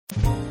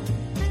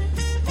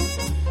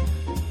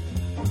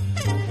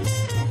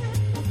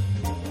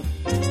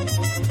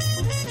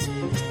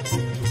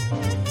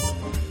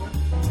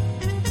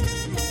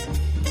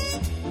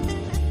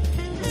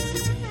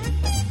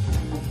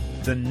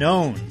the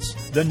knowns,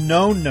 the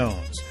known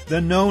knowns,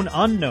 the known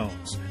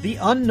unknowns, the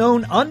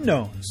unknown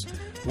unknowns.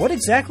 What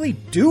exactly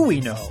do we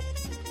know?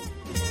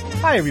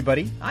 Hi,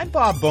 everybody. I'm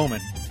Bob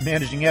Bowman,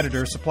 Managing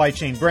Editor of Supply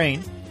Chain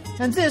Brain,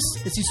 and this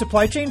is the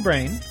Supply Chain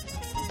Brain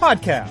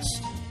podcast.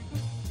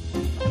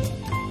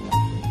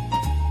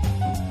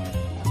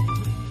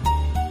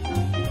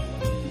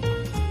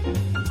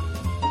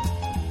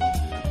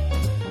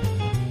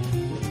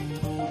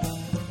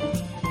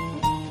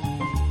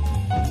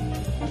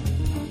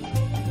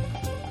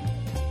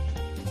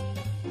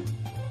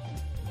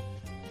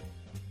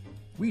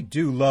 We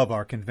do love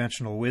our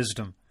conventional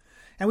wisdom,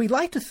 and we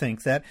like to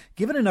think that,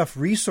 given enough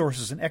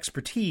resources and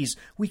expertise,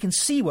 we can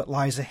see what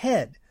lies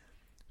ahead.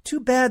 Too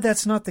bad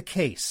that's not the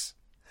case.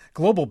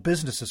 Global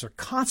businesses are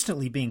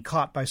constantly being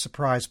caught by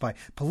surprise by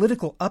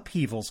political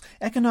upheavals,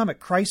 economic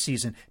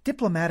crises, and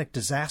diplomatic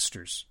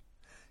disasters.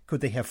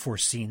 Could they have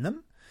foreseen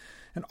them?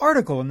 An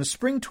article in the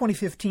spring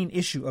 2015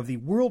 issue of the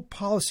World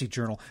Policy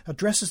Journal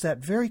addresses that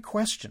very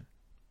question.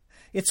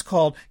 It's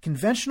called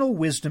Conventional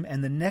Wisdom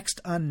and the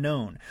Next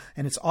Unknown,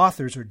 and its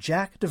authors are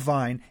Jack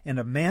Devine and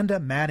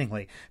Amanda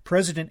Mattingly,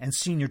 President and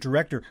Senior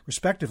Director,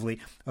 respectively,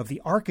 of the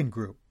Arkin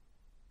Group.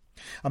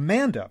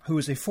 Amanda, who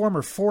is a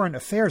former Foreign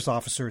Affairs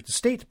Officer at the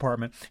State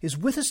Department, is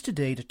with us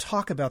today to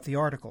talk about the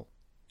article.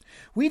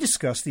 We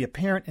discuss the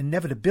apparent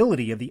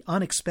inevitability of the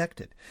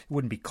unexpected. It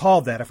wouldn't be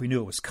called that if we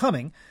knew it was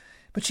coming,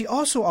 but she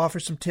also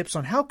offers some tips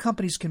on how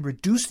companies can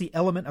reduce the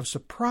element of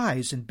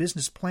surprise in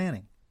business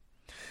planning.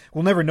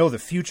 We'll never know the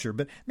future,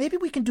 but maybe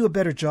we can do a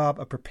better job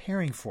of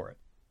preparing for it.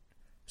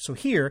 So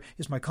here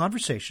is my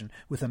conversation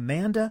with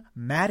Amanda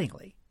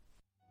Mattingly.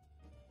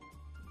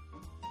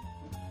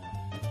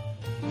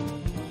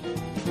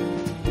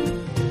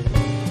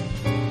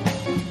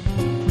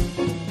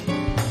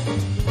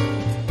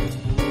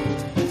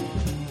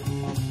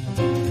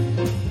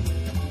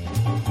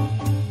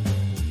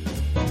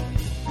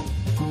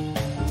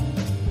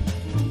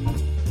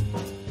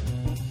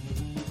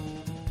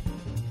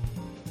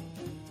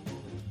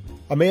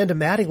 Amanda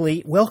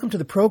Mattingly, welcome to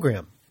the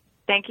program.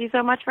 Thank you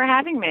so much for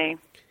having me.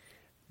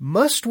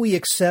 Must we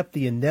accept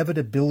the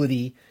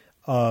inevitability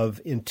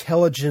of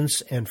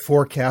intelligence and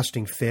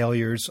forecasting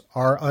failures?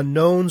 Are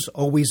unknowns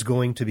always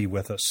going to be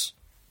with us?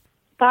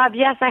 Bob,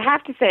 yes, I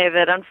have to say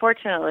that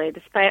unfortunately,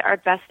 despite our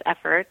best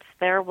efforts,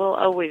 there will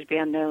always be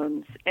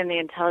unknowns in the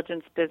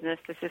intelligence business.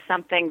 This is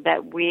something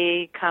that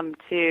we come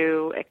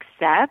to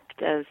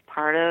accept as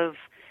part of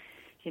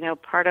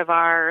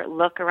our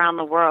look around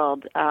the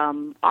world.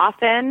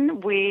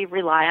 Often we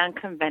rely on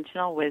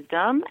conventional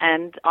wisdom,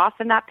 and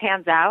often that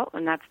pans out,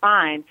 and that's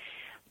fine.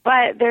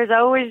 But there's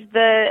always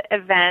the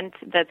event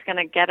that's going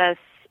to get us,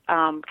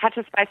 catch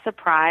us by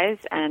surprise,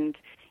 and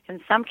in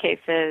some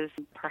cases,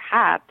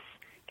 perhaps,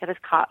 get us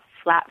caught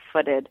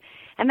flat-footed.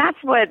 And that's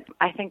what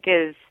I think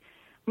is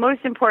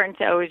most important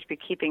to always be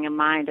keeping in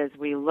mind as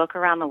we look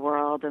around the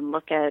world and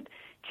look at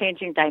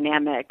changing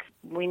dynamics.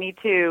 We need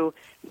to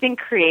think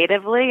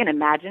creatively and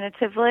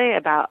imaginatively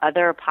about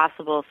other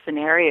possible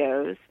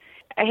scenarios.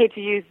 I hate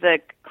to use the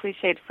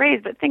cliched phrase,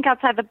 but think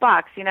outside the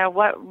box.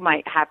 What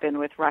might happen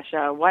with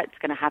Russia? What's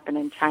going to happen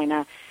in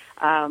China?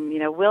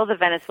 Will the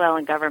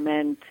Venezuelan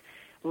government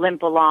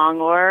limp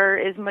along, or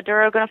is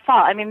Maduro going to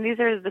fall? I mean, these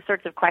are the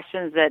sorts of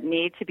questions that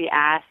need to be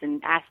asked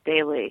and asked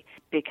daily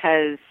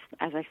because,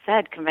 as I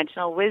said,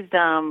 conventional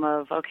wisdom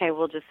of, okay,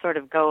 we'll just sort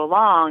of go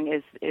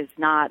along is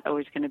not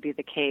always going to be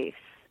the case.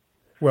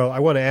 Well, I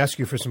want to ask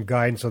you for some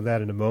guidance on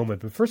that in a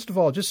moment. But first of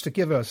all, just to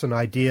give us an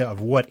idea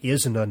of what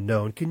is an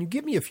unknown, can you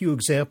give me a few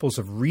examples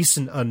of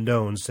recent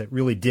unknowns that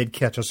really did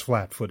catch us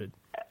flat-footed?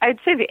 I'd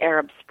say the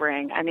Arab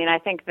Spring. I mean, I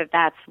think that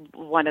that's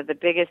one of the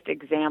biggest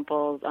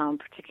examples,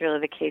 particularly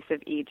the case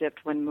of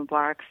Egypt when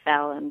Mubarak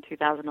fell in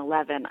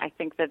 2011. I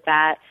think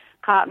that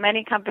caught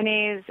many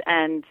companies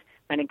and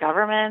many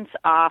governments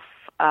off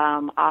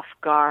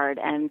guard,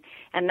 and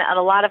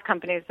a lot of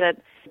companies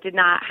that did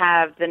not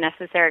have the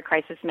necessary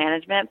crisis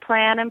management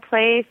plan in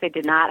place. They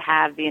did not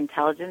have the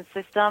intelligence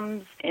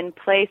systems in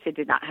place. They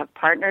did not have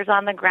partners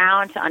on the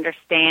ground to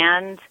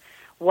understand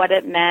what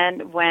it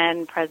meant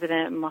when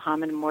President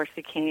Mohamed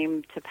Morsi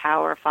came to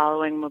power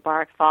following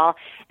Mubarak's fall.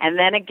 And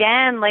then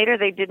again, later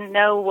they didn't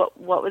know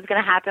what was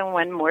going to happen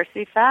when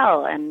Morsi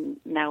fell. And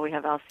now we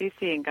have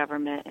al-Sisi in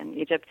government in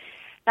Egypt.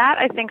 That,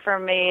 I think, for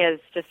me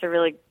is just a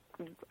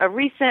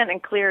recent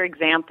and clear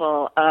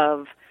example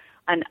of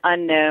an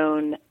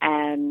unknown,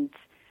 and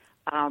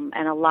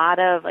a lot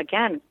of,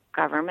 again,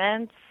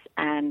 governments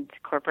and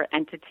corporate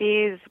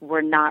entities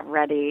were not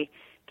ready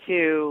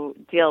to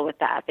deal with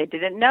that. They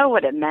didn't know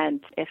what it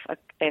meant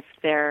if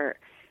their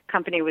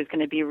company was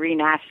going to be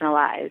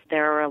renationalized.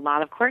 There were a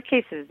lot of court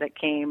cases that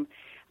came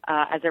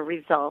as a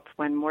result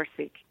when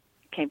Morsi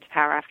came to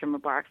power after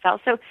Mubarak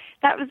fell. So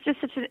that was just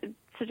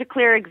such a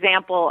clear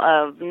example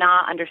of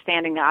not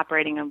understanding the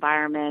operating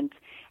environment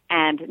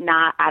and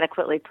not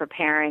adequately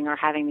preparing or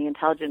having the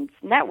intelligence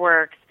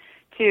networks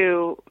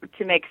to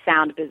make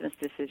sound business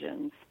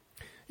decisions.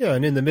 Yeah,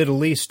 and in the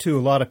Middle East, too,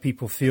 a lot of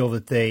people feel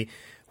that they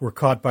were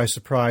caught by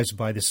surprise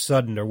by the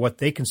sudden, or what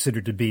they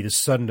considered to be the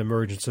sudden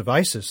emergence of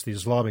ISIS, the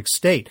Islamic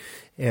State,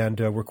 and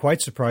were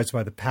quite surprised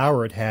by the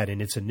power it had in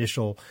its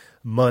initial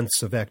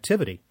months of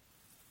activity.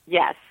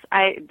 Yes,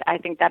 I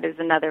think that is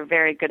another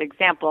very good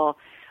example.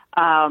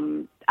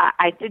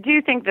 I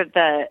do think that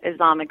the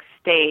Islamic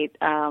State,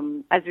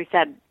 as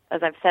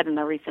I've said in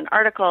the recent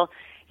article,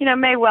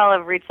 may well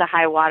have reached a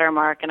high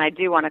watermark, and I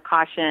do want to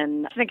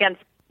caution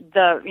against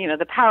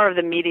the power of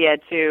the media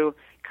to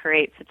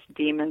create such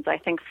demons. I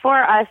think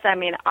for us,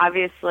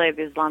 obviously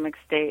the Islamic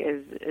State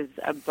is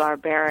a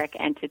barbaric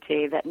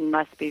entity that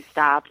must be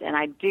stopped, and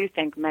I do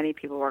think many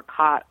people were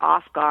caught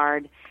off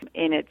guard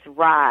in its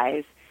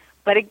rise.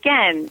 But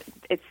again,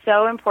 it's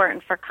so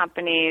important for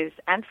companies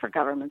and for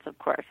governments, of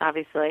course,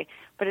 obviously,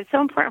 but it's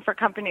so important for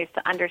companies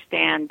to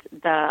understand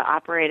the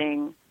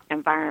operating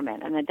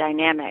environment and the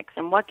dynamics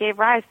and what gave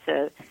rise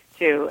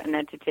to an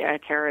entity, a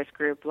terrorist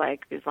group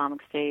like the Islamic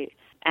State,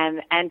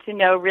 and to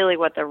know really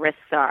what the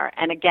risks are.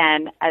 And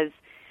again, as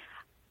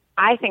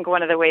I think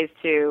one of the ways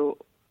to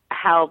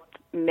help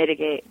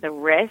mitigate the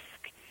risk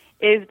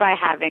is by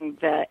having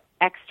the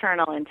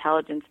external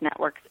intelligence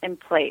networks in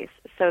place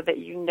so that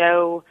you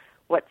know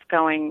what's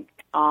going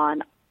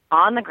on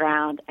the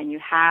ground, and you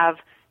have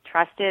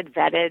trusted,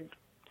 vetted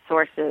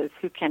sources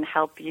who can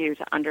help you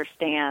to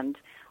understand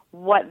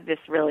what this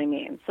really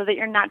means, so that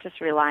you're not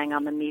just relying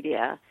on the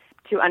media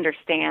to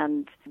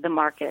understand the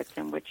markets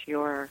in which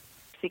you're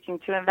seeking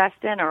to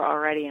invest in or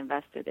already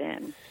invested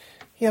in.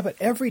 Yeah, but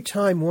every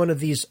time one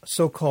of these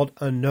so-called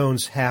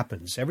unknowns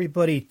happens,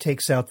 everybody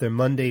takes out their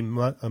Monday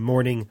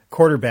morning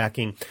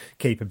quarterbacking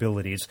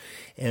capabilities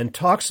and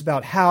talks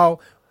about how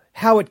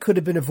it could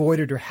have been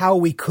avoided or how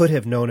we could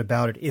have known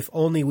about it if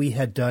only we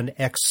had done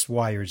X,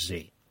 Y, or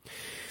Z.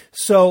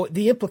 So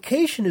the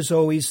implication is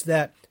always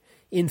that,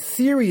 in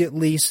theory at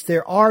least,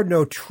 there are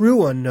no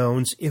true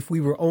unknowns if we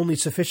were only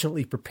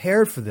sufficiently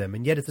prepared for them.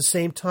 And yet at the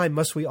same time,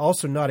 must we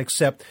also not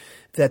accept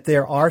that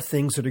there are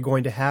things that are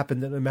going to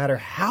happen that no matter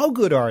how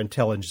good our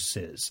intelligence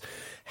is,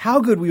 how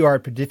good we are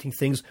at predicting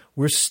things,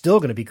 we're still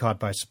going to be caught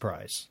by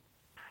surprise?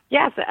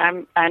 Yes,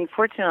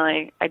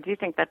 unfortunately, I do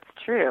think that's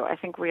true. I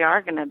think we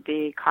are going to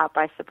be caught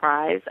by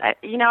surprise. I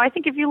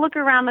think if you look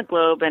around the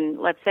globe and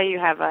let's say you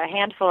have a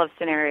handful of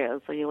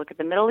scenarios, so you look at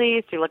the Middle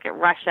East, you look at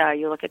Russia,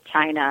 you look at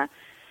China,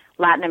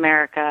 Latin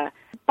America,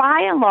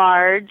 by and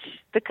large,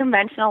 the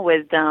conventional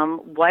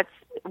wisdom,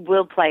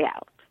 will play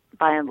out,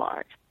 by and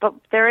large. But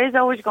there is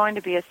always going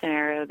to be a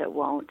scenario that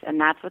won't, and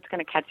that's what's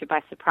going to catch you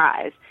by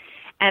surprise.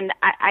 And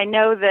I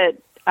know that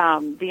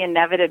the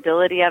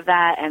inevitability of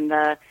that and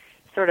the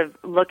sort of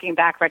looking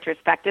back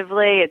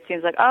retrospectively, it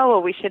seems like,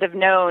 we should have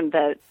known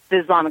that the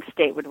Islamic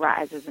State would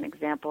rise, as an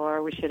example,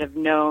 or we should have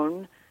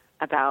known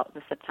about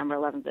the September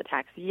 11th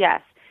attacks.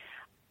 Yes,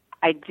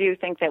 I do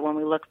think that when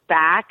we look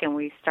back and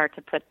we start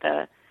to put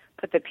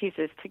the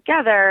pieces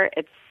together,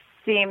 it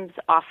seems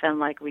often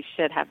like we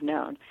should have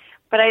known.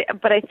 But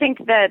I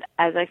think that,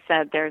 as I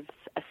said, there's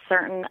a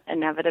certain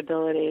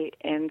inevitability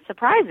in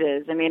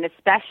surprises.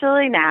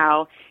 Especially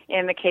now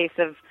in the case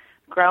of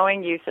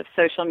growing use of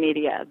social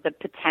media, the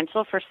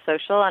potential for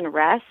social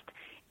unrest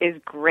is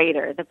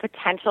greater. The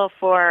potential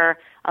for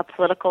a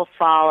political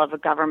fall of a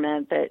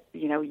government that,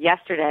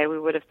 yesterday we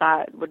would have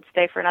thought would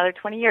stay for another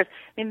 20 years.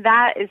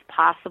 That is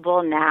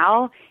possible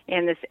now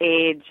in this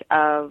age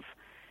of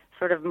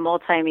sort of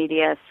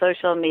multimedia,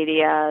 social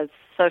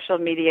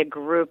media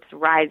groups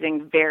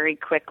rising very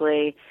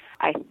quickly.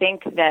 I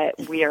think that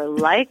we are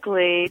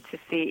likely to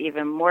see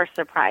even more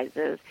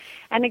surprises.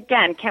 And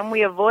again, can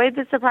we avoid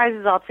the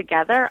surprises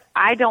altogether?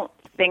 I don't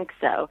think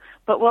so.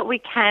 But what we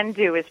can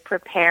do is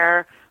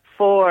prepare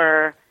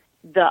for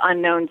the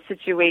unknown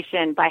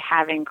situation by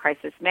having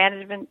crisis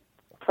management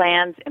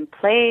plans in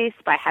place,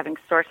 by having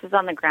sources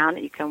on the ground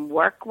that you can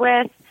work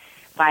with,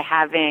 by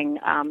having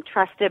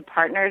trusted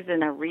partners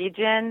in a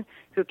region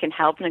who can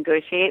help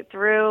negotiate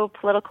through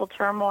political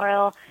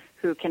turmoil,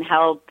 who can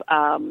help,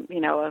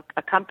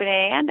 a company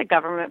and a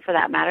government for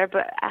that matter,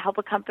 but help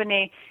a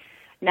company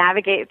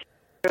navigate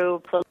through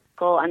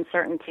political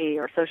uncertainty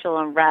or social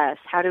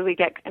unrest. How do we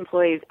get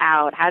employees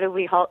out? How do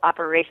we halt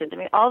operations?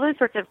 All those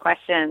sorts of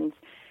questions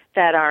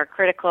that are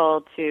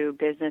critical to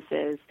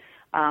businesses.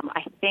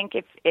 I think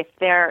if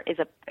there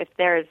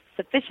is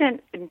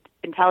sufficient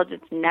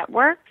intelligence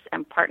networks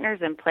and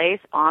partners in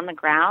place on the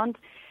ground,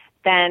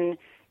 then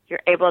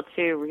you're able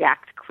to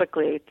react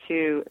quickly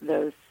to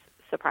those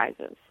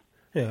surprises.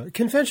 Yeah,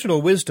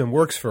 conventional wisdom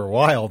works for a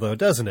while, though,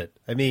 doesn't it?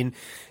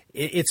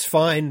 It's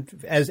fine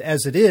as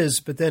it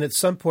is, but then at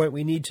some point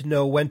we need to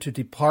know when to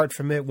depart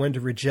from it, when to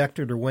reject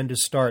it, or when to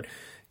start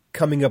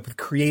coming up with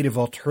creative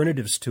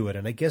alternatives to it.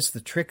 And I guess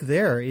the trick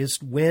there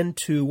is when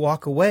to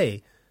walk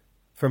away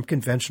from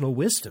conventional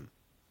wisdom.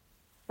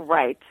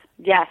 Right.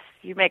 Yes,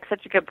 you make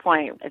such a good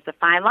point. It's a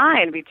fine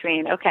line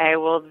between,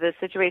 the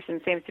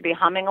situation seems to be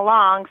humming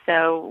along,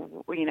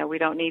 so we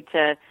don't need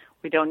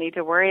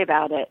to worry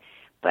about it.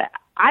 But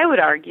I would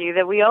argue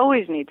that we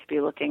always need to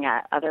be looking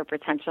at other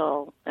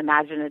potential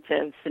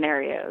imaginative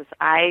scenarios.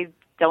 I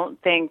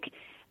don't think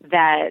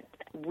that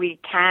we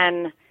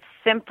can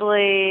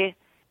simply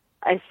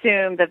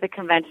assume that the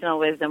conventional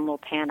wisdom will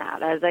pan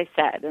out. As I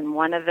said, in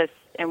one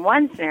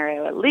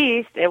scenario at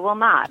least, it will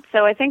not.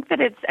 So I think that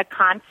it's a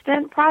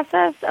constant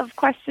process of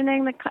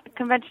questioning the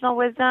conventional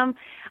wisdom.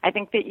 I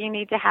think that you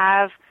need to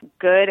have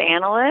good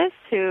analysts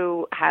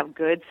who have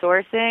good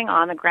sourcing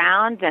on the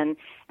ground,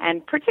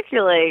 and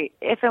particularly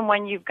if and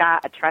when you've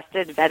got a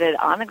trusted, vetted,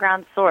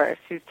 on-the-ground source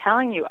who's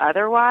telling you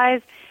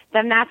otherwise,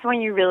 then that's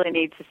when you really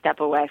need to step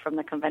away from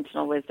the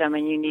conventional wisdom,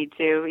 and you need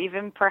to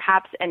even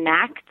perhaps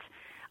enact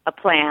a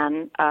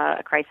plan,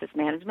 a crisis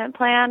management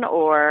plan,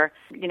 or,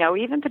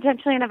 even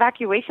potentially an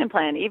evacuation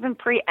plan, even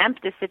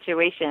preempt a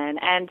situation.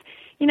 And,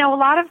 a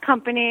lot of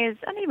companies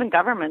and even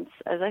governments,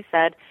 as I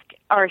said,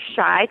 are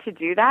shy to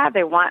do that.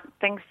 They want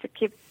things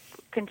to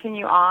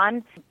continue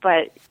on.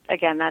 But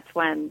again, that's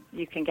when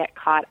you can get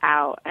caught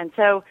out. And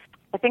so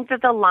I think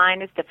that the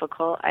line is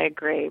difficult. I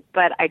agree.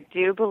 But I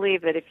do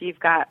believe that if you've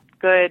got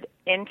good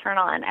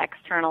internal and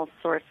external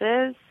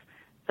sources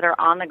that are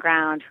on the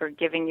ground who are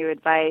giving you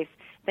advice,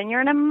 then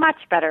you're in a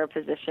much better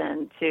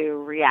position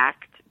to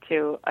react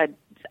to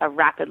a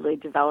rapidly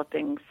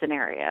developing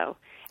scenario,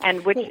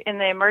 and which in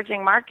the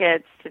emerging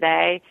markets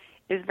today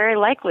is very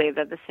likely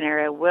that the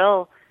scenario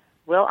will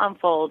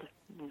unfold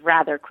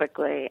rather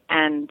quickly.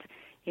 And,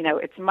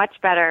 it's much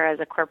better as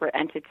a corporate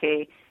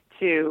entity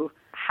to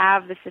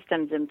have the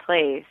systems in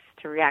place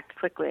to react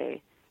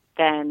quickly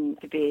than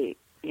to be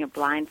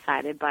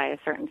blindsided by a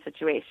certain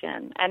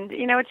situation. And,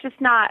 it's just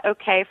not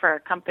okay for a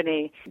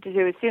company to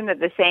assume that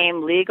the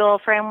same legal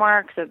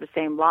frameworks or the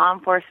same law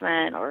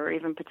enforcement or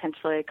even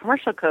potentially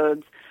commercial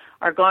codes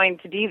are going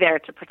to be there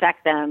to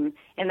protect them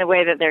in the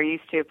way that they're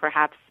used to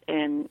perhaps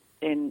in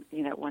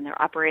when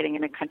they're operating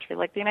in a country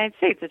like the United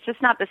States. It's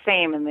just not the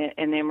same in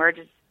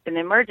the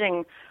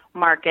emerging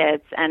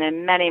markets and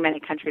in many, many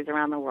countries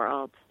around the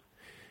world.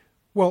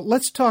 Well,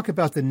 let's talk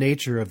about the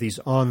nature of these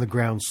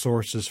on-the-ground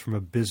sources from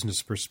a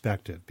business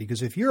perspective.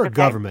 Because if you're a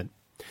government,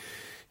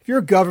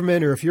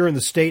 or if you're in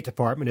the State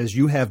Department, as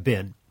you have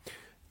been,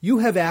 you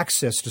have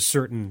access to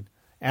certain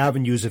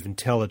avenues of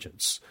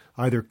intelligence,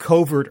 either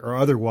covert or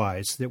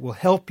otherwise, that will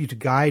help you to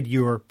guide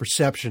your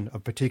perception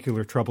of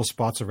particular trouble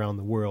spots around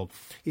the world.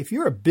 If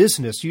you're a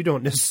business, you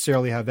don't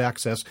necessarily have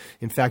access.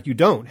 In fact, you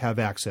don't have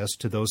access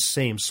to those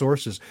same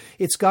sources.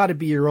 It's got to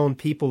be your own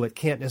people. It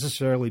can't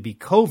necessarily be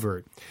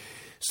covert.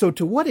 So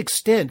to what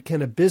extent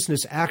can a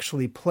business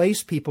actually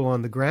place people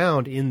on the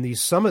ground in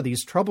some of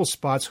these trouble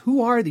spots?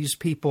 Who are these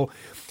people?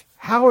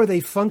 How are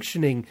they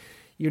functioning?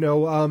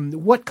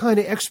 What kind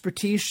of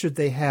expertise should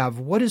they have?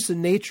 What is the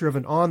nature of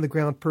an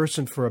on-the-ground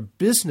person for a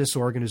business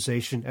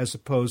organization as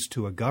opposed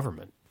to a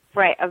government?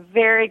 Right. A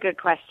very good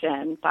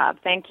question, Bob.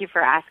 Thank you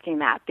for asking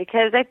that,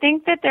 because I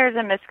think that there's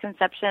a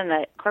misconception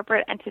that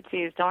corporate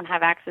entities don't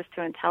have access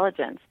to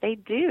intelligence. They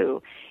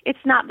do.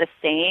 It's not the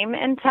same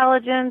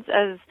intelligence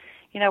as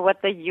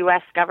what the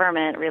U.S.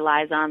 government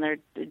relies on. They're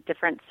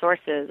different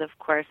sources, of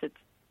course.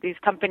 These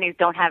companies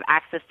don't have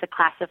access to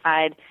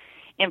classified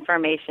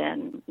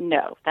information.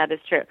 No, that is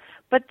true.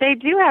 But they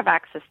do have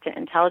access to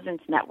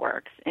intelligence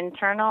networks,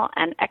 internal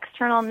and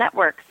external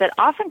networks that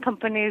often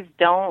companies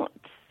don't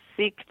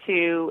seek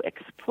to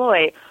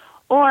exploit,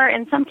 or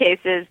in some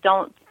cases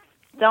don't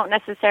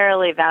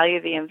necessarily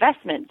value the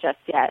investment just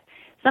yet.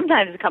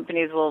 Sometimes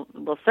companies will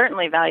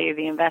certainly value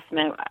the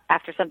investment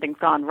after something's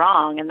gone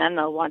wrong, and then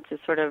they'll want to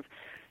sort of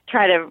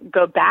try to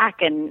go back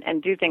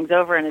and do things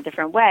over in a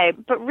different way.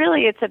 But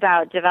really it's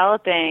about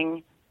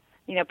developing,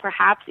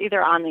 perhaps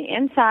either on the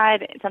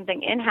inside,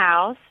 something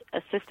in-house,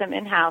 a system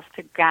in-house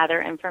to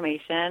gather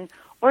information,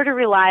 or to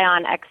rely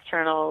on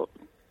external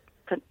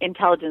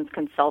intelligence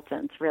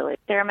consultants, really.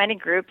 There are many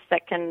groups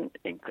that can,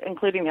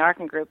 including the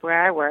Arkin Group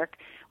where I work,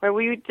 where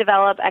we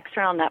develop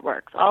external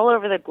networks all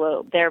over the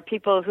globe. There are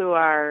people who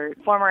are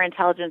former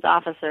intelligence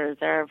officers,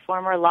 there are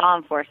former law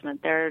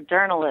enforcement, there are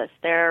journalists,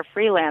 there are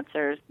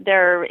freelancers,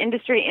 there are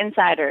industry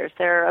insiders,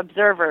 there are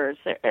observers,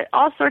 there are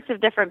all sorts of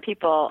different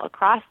people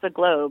across the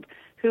globe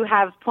who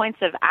have points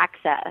of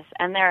access,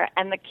 and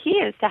the key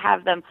is to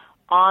have them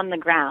on the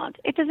ground.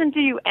 It doesn't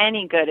do you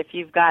any good if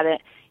you've got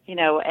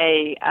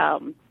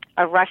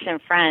a Russian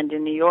friend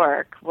in New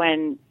York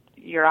when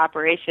your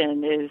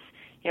operation is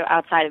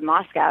outside of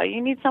Moscow.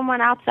 You need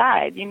someone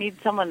outside. You need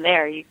someone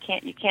there. You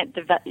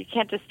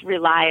can't just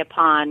rely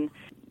upon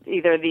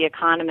either The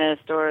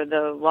Economist or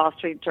the Wall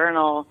Street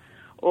Journal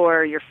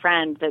or your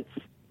friend that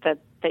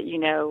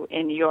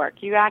in New York.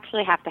 You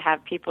actually have to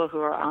have people who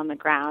are on the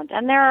ground.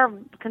 And there are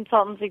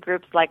consultancy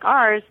groups like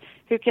ours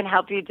who can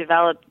help you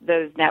develop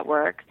those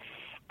networks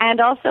and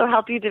also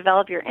help you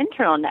develop your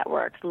internal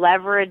networks,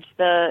 leverage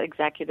the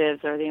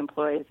executives or the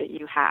employees that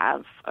you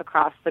have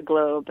across the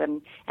globe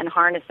and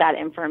harness that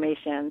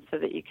information so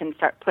that you can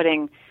start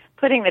putting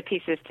the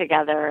pieces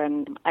together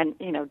and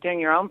doing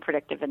your own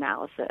predictive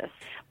analysis.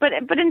 But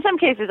in some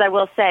cases, I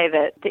will say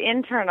that the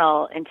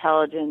internal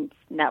intelligence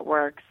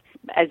networks,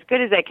 as good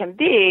as they can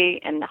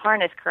be and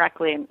harnessed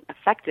correctly and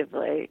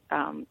effectively,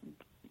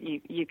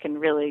 you can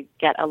really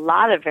get a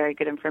lot of very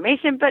good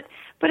information. But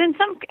in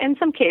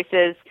some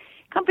cases,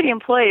 company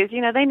employees,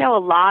 they know a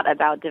lot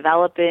about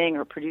developing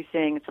or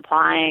producing,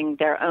 supplying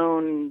their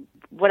own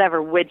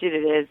whatever widget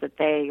it is that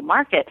they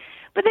market,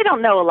 but they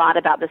don't know a lot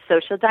about the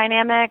social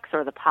dynamics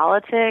or the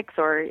politics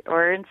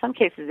or in some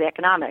cases the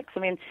economics. I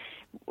mean,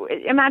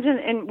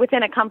 imagine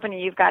within a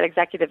company you've got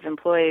executive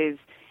employees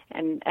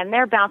and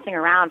they're bouncing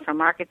around from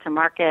market to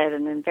market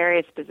and in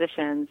various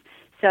positions.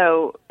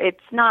 So it's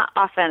not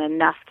often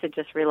enough to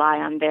just rely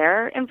on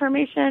their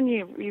information.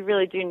 You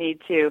really do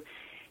need to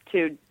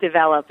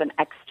develop an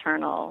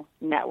external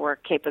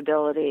network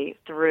capability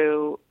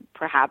through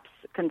perhaps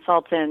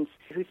consultants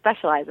who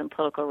specialize in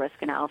political risk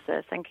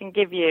analysis and can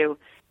give you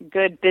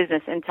good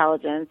business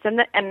intelligence.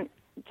 And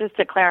just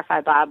to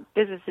clarify, Bob,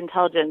 business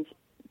intelligence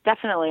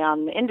definitely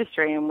on the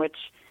industry in which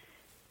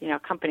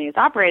company is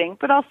operating,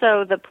 but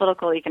also the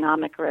political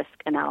economic risk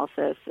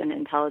analysis and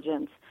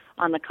intelligence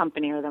on the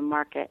company or the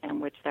market in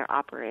which they're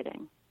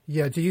operating.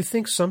 Yeah, do you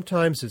think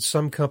sometimes that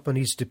some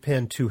companies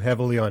depend too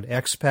heavily on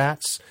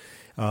expats,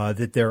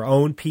 that their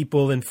own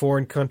people in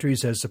foreign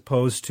countries as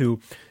opposed to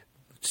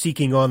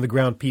seeking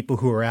on-the-ground people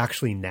who are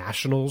actually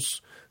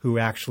nationals, who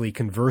are actually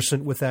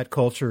conversant with that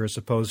culture as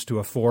opposed to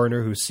a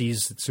foreigner who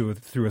sees it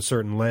through a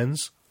certain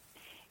lens?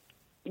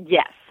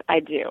 Yes, I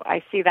do.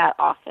 I see that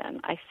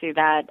often. I see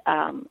that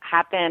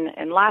happen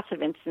in lots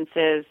of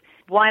instances.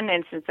 One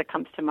instance that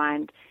comes to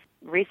mind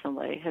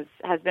recently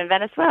has been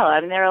Venezuela. I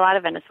mean, there are a lot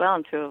of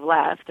Venezuelans who have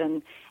left,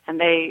 and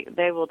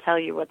they will tell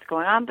you what's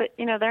going on, but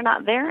they're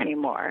not there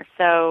anymore.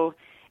 So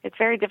it's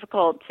very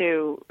difficult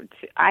to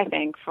I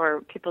think,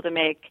 for people to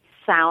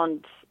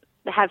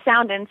have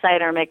sound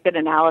insight or make good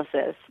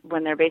analysis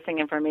when they're basing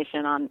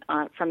information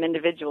on from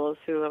individuals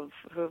who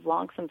have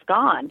long since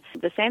gone.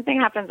 The same thing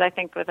happens, I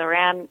think, with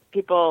Iran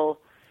people.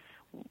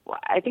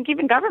 I think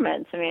even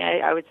governments. I mean,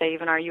 I would say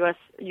even our U.S.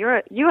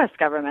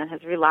 government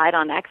has relied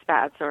on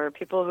expats or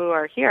people who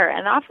are here,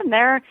 and often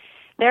their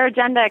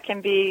agenda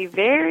can be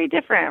very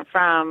different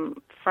from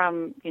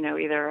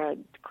either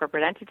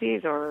corporate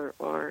entities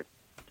or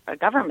a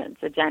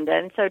government's agenda.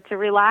 And so to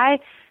rely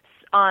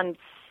on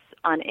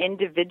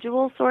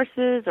individual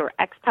sources or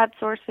expat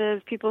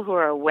sources, people who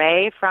are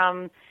away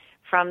from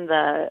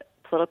the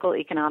political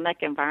economic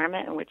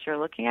environment in which you're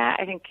looking at,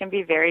 I think can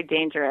be very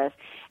dangerous.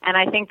 And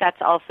I think that's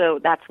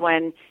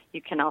when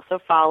you can also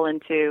fall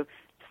into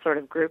sort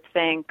of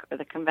groupthink or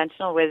the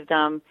conventional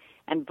wisdom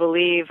and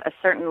believe a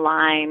certain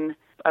line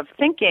of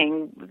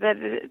thinking that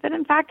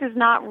in fact is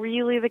not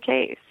really the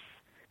case.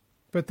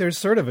 But there's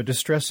sort of a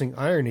distressing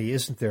irony,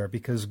 isn't there?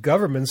 Because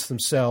governments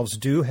themselves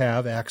do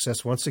have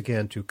access, once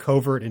again, to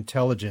covert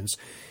intelligence,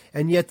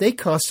 and yet they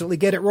constantly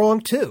get it wrong,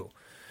 too.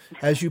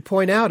 As you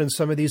point out in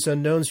some of these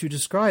unknowns you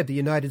described, the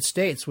United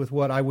States, with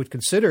what I would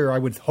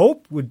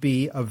hope would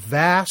be a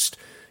vast,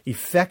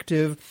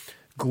 effective,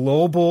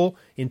 global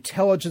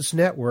intelligence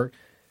network,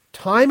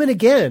 time and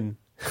again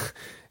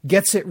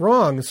gets it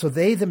wrong. So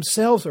they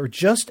themselves are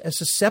just as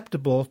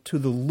susceptible to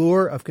the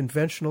lure of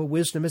conventional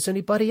wisdom as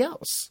anybody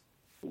else.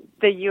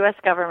 The U.S.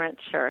 government,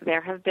 sure.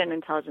 There have been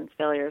intelligence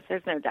failures.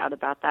 There's no doubt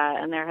about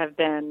that. And there have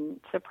been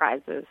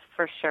surprises,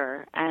 for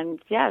sure. And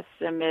yes,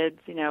 amid,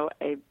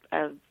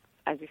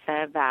 as you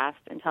say, a vast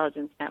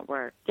intelligence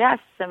network. Yes,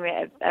 I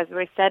mean, as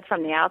we said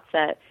from the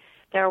outset,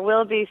 there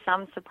will be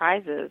some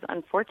surprises.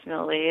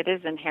 Unfortunately, it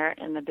is inherent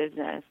in the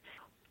business.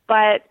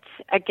 But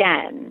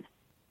again,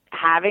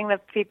 having the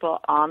people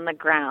on the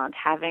ground,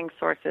 having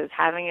sources,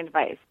 having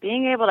advice,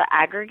 being able to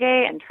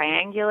aggregate and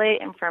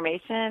triangulate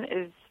information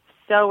is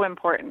so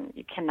important.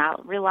 You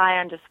cannot rely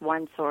on just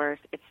one source.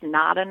 It's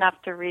not enough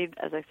to read,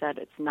 as I said,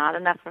 it's not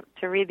enough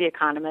to read The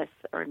Economist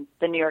or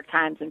the New York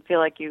Times and feel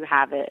like you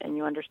have it and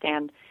you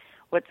understand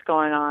what's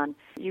going on.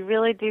 You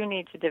really do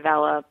need to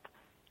develop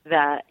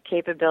that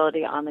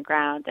capability on the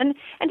ground. And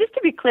just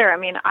to be clear, I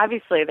mean,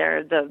 obviously there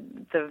are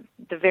the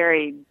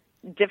very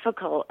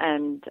difficult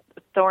and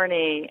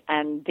thorny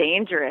and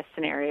dangerous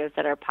scenarios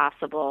that are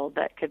possible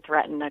that could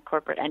threaten a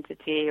corporate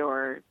entity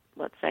or,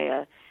 let's say,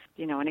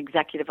 an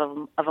executive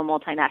of a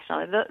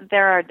multinational.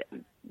 There are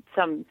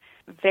some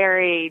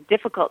very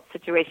difficult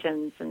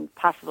situations and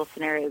possible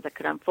scenarios that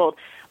could unfold.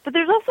 But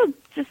there's also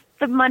just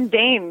the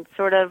mundane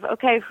sort of,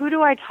 okay, who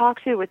do I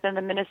talk to within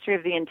the Ministry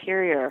of the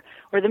Interior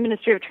or the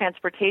Ministry of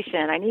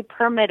Transportation? I need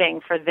permitting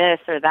for this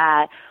or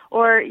that.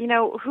 Or,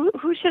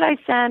 who should I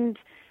send?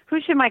 Who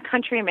should my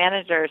country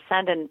manager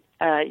send a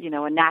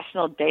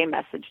National Day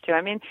message to?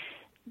 I mean,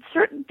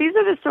 these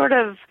are the sort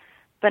of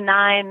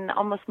benign,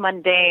 almost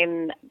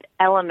mundane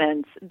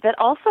elements that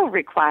also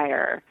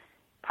require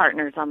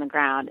partners on the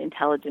ground,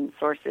 intelligence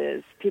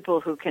sources, people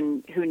who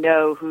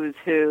know who's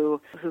who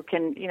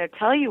can,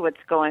 tell you what's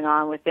going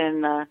on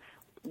within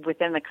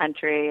the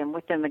country and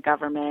within the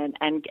government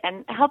and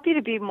help you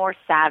to be more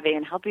savvy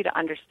and help you to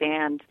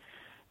understand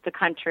the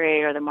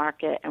country or the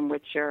market in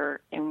which you're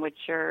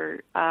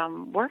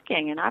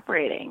working and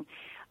operating.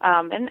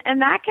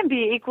 And that can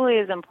be equally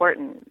as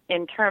important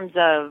in terms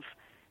of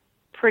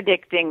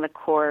predicting the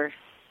course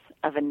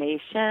of a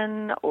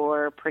nation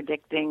or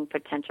predicting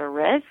potential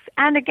risks.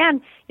 And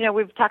again,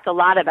 we've talked a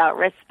lot about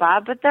risks,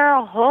 Bob, but there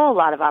are a whole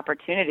lot of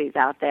opportunities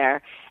out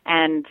there.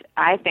 And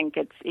I think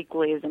it's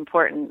equally as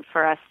important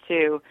for us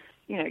to,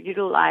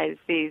 utilize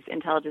these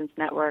intelligence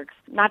networks,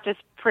 not just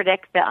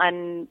predict the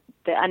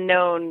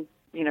unknown,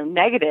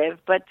 negative,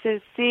 but to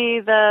see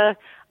the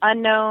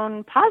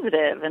unknown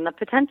positive and the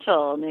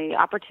potential and the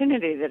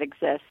opportunity that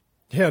exists.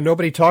 Yeah,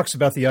 nobody talks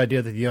about the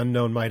idea that the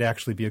unknown might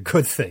actually be a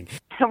good thing.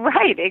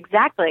 Right,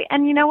 exactly.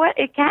 And you know what?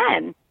 It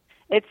can.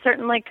 It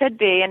certainly could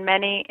be in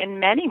many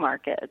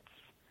markets.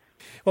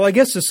 Well, I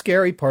guess the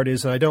scary part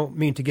is, and I don't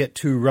mean to get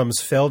too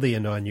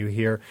Rumsfeldian on you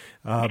here,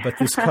 but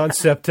this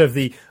concept of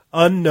the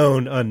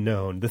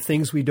unknown, the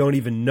things we don't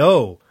even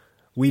know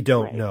we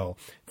don't know.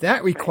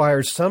 That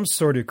requires some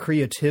sort of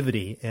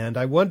creativity. And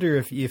I wonder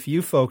if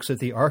you folks at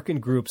the Arkin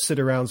Group sit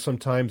around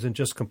sometimes in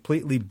just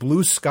completely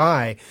blue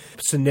sky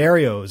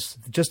scenarios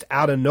just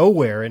out of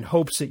nowhere in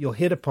hopes that you'll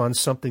hit upon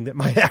something that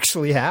might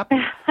actually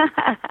happen.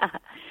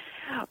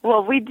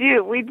 Well, we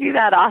do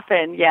that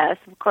often, yes,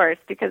 of course,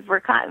 because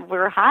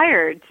we're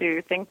hired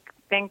to think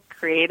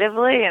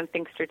creatively and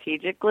think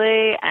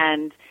strategically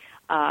and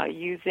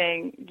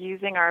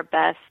using our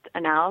best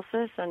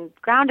analysis and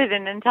grounded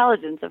in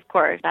intelligence, of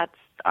course. That's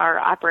our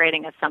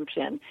operating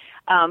assumption.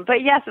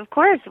 But yes, of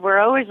course, we're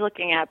always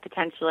looking at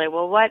potentially,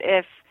 well, what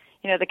if,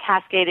 the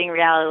cascading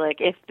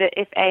reality, like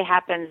if A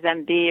happens,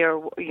 then B, or,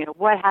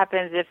 what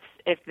happens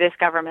if this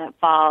government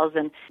falls,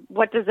 and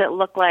what does it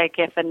look like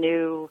if a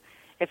new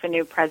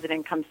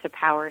president comes to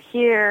power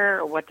here,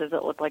 or what does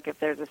it look like if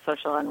there's a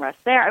social unrest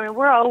there? I mean,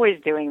 we're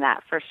always doing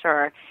that for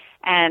sure.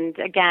 And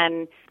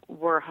again,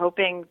 we're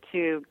hoping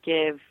to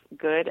give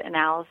good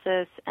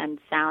analysis and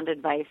sound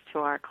advice to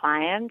our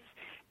clients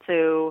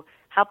to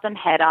help them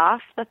head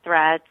off the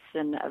threats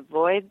and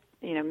avoid,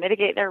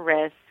 mitigate their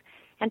risks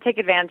and take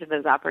advantage of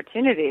those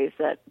opportunities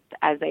that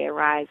as they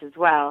arise as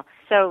well.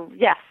 So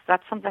yes,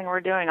 that's something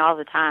we're doing all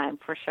the time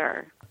for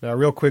sure. Now,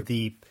 real quick,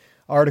 the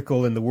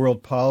article in the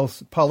World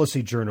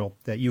Policy Journal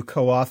that you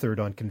co-authored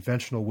on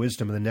conventional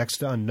wisdom and the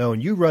next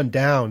unknown, you run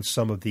down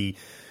some of the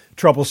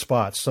trouble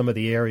spots, some of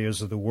the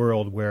areas of the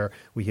world where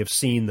we have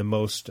seen the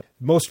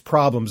most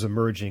problems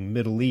emerging: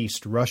 Middle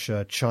East,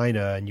 Russia,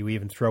 China, and you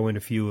even throw in a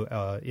few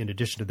in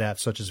addition to that,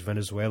 such as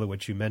Venezuela,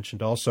 which you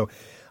mentioned also.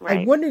 Right.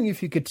 I'm wondering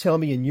if you could tell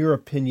me, in your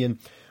opinion,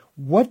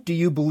 what do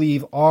you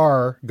believe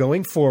are,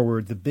 going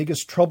forward, the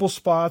biggest trouble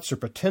spots or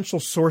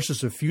potential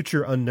sources of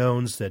future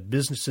unknowns that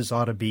businesses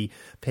ought to be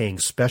paying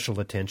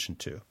special attention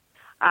to?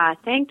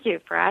 Thank you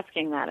for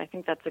asking that. I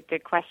think that's a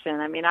good question.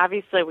 I mean,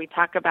 obviously, we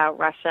talk about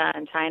Russia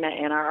and China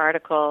in our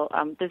article.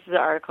 This is an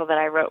article that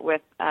I wrote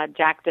with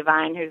Jack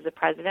Devine, who's the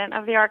president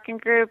of the Arkin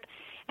Group,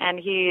 and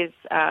he's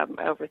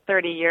over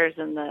 30 years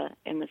in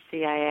the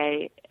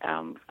CIA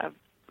of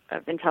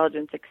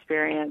intelligence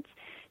experience.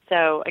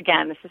 So,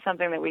 again, this is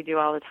something that we do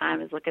all the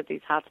time, is look at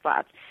these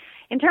hotspots.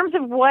 In terms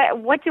of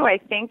what do I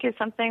think is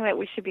something that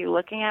we should be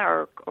looking at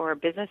or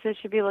businesses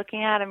should be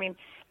looking at, I mean,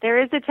 there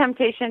is a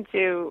temptation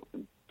to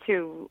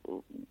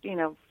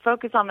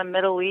focus on the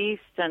Middle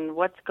East and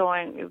what's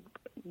going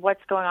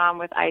on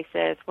with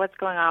ISIS, what's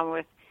going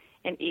on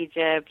in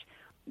Egypt,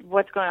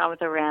 what's going on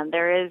with Iran.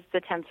 There is the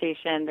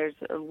temptation. There's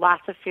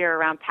lots of fear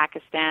around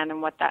Pakistan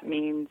and what that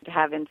means to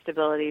have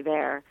instability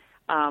there.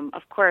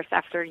 Of course,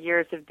 after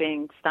years of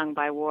being stung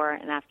by war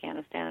in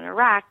Afghanistan and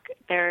Iraq,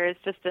 there is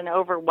just an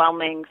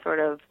overwhelming sort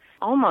of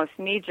almost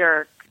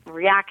knee-jerk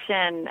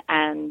reaction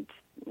and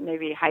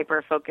maybe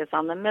hyper-focus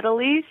on the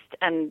Middle East.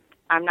 And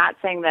I'm not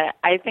saying that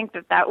I think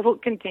that will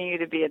continue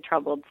to be a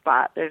troubled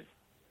spot.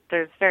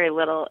 There's very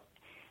little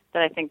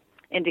that I think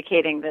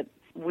indicating that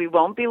we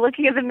won't be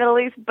looking at the Middle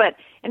East. But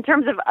in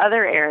terms of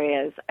other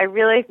areas, I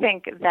really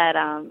think that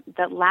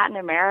that Latin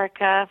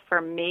America, for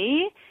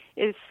me,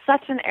 is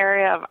such an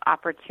area of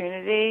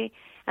opportunity,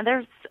 and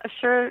there's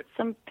sure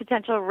some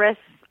potential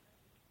risks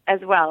as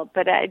well.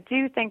 But I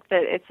do think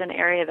that it's an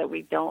area that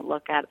we don't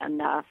look at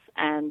enough,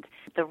 and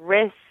the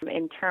risks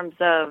in terms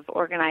of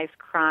organized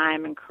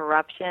crime and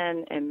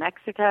corruption in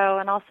Mexico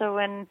and also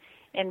in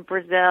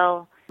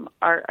Brazil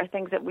are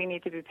things that we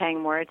need to be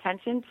paying more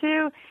attention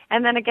to.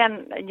 And then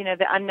again,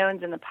 the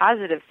unknowns in the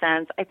positive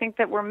sense, I think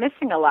that we're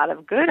missing a lot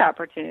of good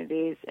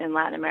opportunities in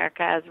Latin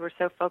America as we're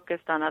so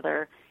focused on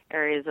other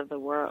areas of the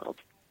world.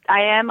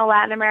 I am a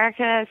Latin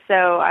American,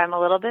 so I'm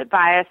a little bit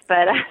biased,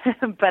 but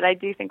I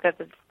do think that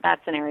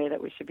that's an area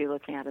that we should be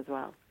looking at as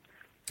well.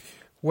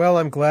 Well,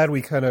 I'm glad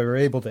we kind of are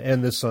able to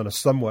end this on a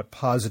somewhat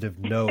positive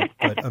note.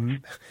 But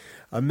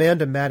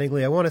Amanda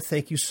Mattingly, I want to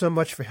thank you so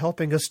much for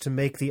helping us to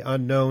make the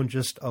unknown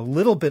just a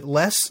little bit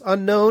less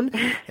unknown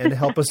and to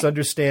help us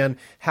understand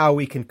how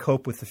we can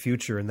cope with the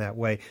future in that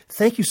way.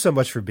 Thank you so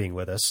much for being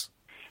with us.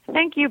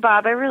 Thank you,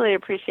 Bob. I really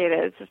appreciate it.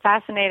 It's a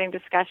fascinating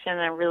discussion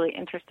and a really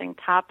interesting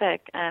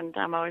topic, and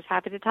I'm always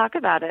happy to talk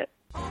about it.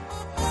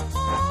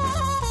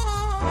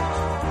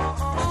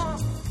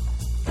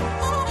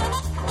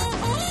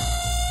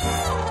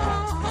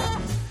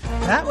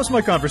 That was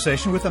my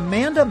conversation with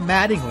Amanda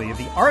Mattingly of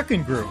the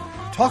Arkin Group,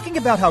 talking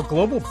about how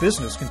global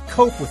business can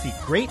cope with the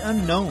great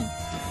unknown.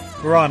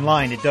 We're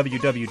online at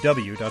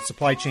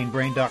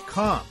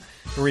www.supplychainbrain.com,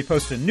 where we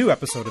post a new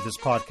episode of this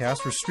podcast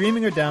for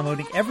streaming or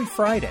downloading every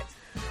Friday.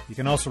 You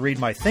can also read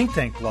my think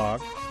tank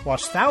blog,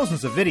 watch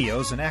thousands of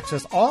videos, and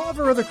access all of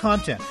our other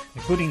content,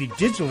 including the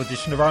digital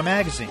edition of our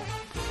magazine.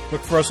 Look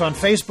for us on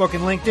Facebook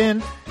and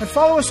LinkedIn, and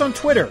follow us on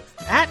Twitter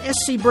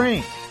 @SCBrain.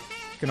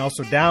 You can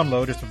also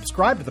download or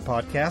subscribe to the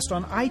podcast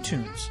on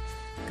iTunes.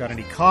 Got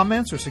any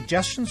comments or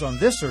suggestions on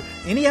this or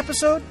any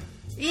episode?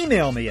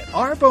 Email me at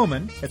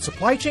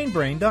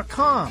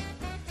rbowman@supplychainbrain.com.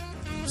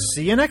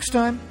 See you next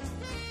time.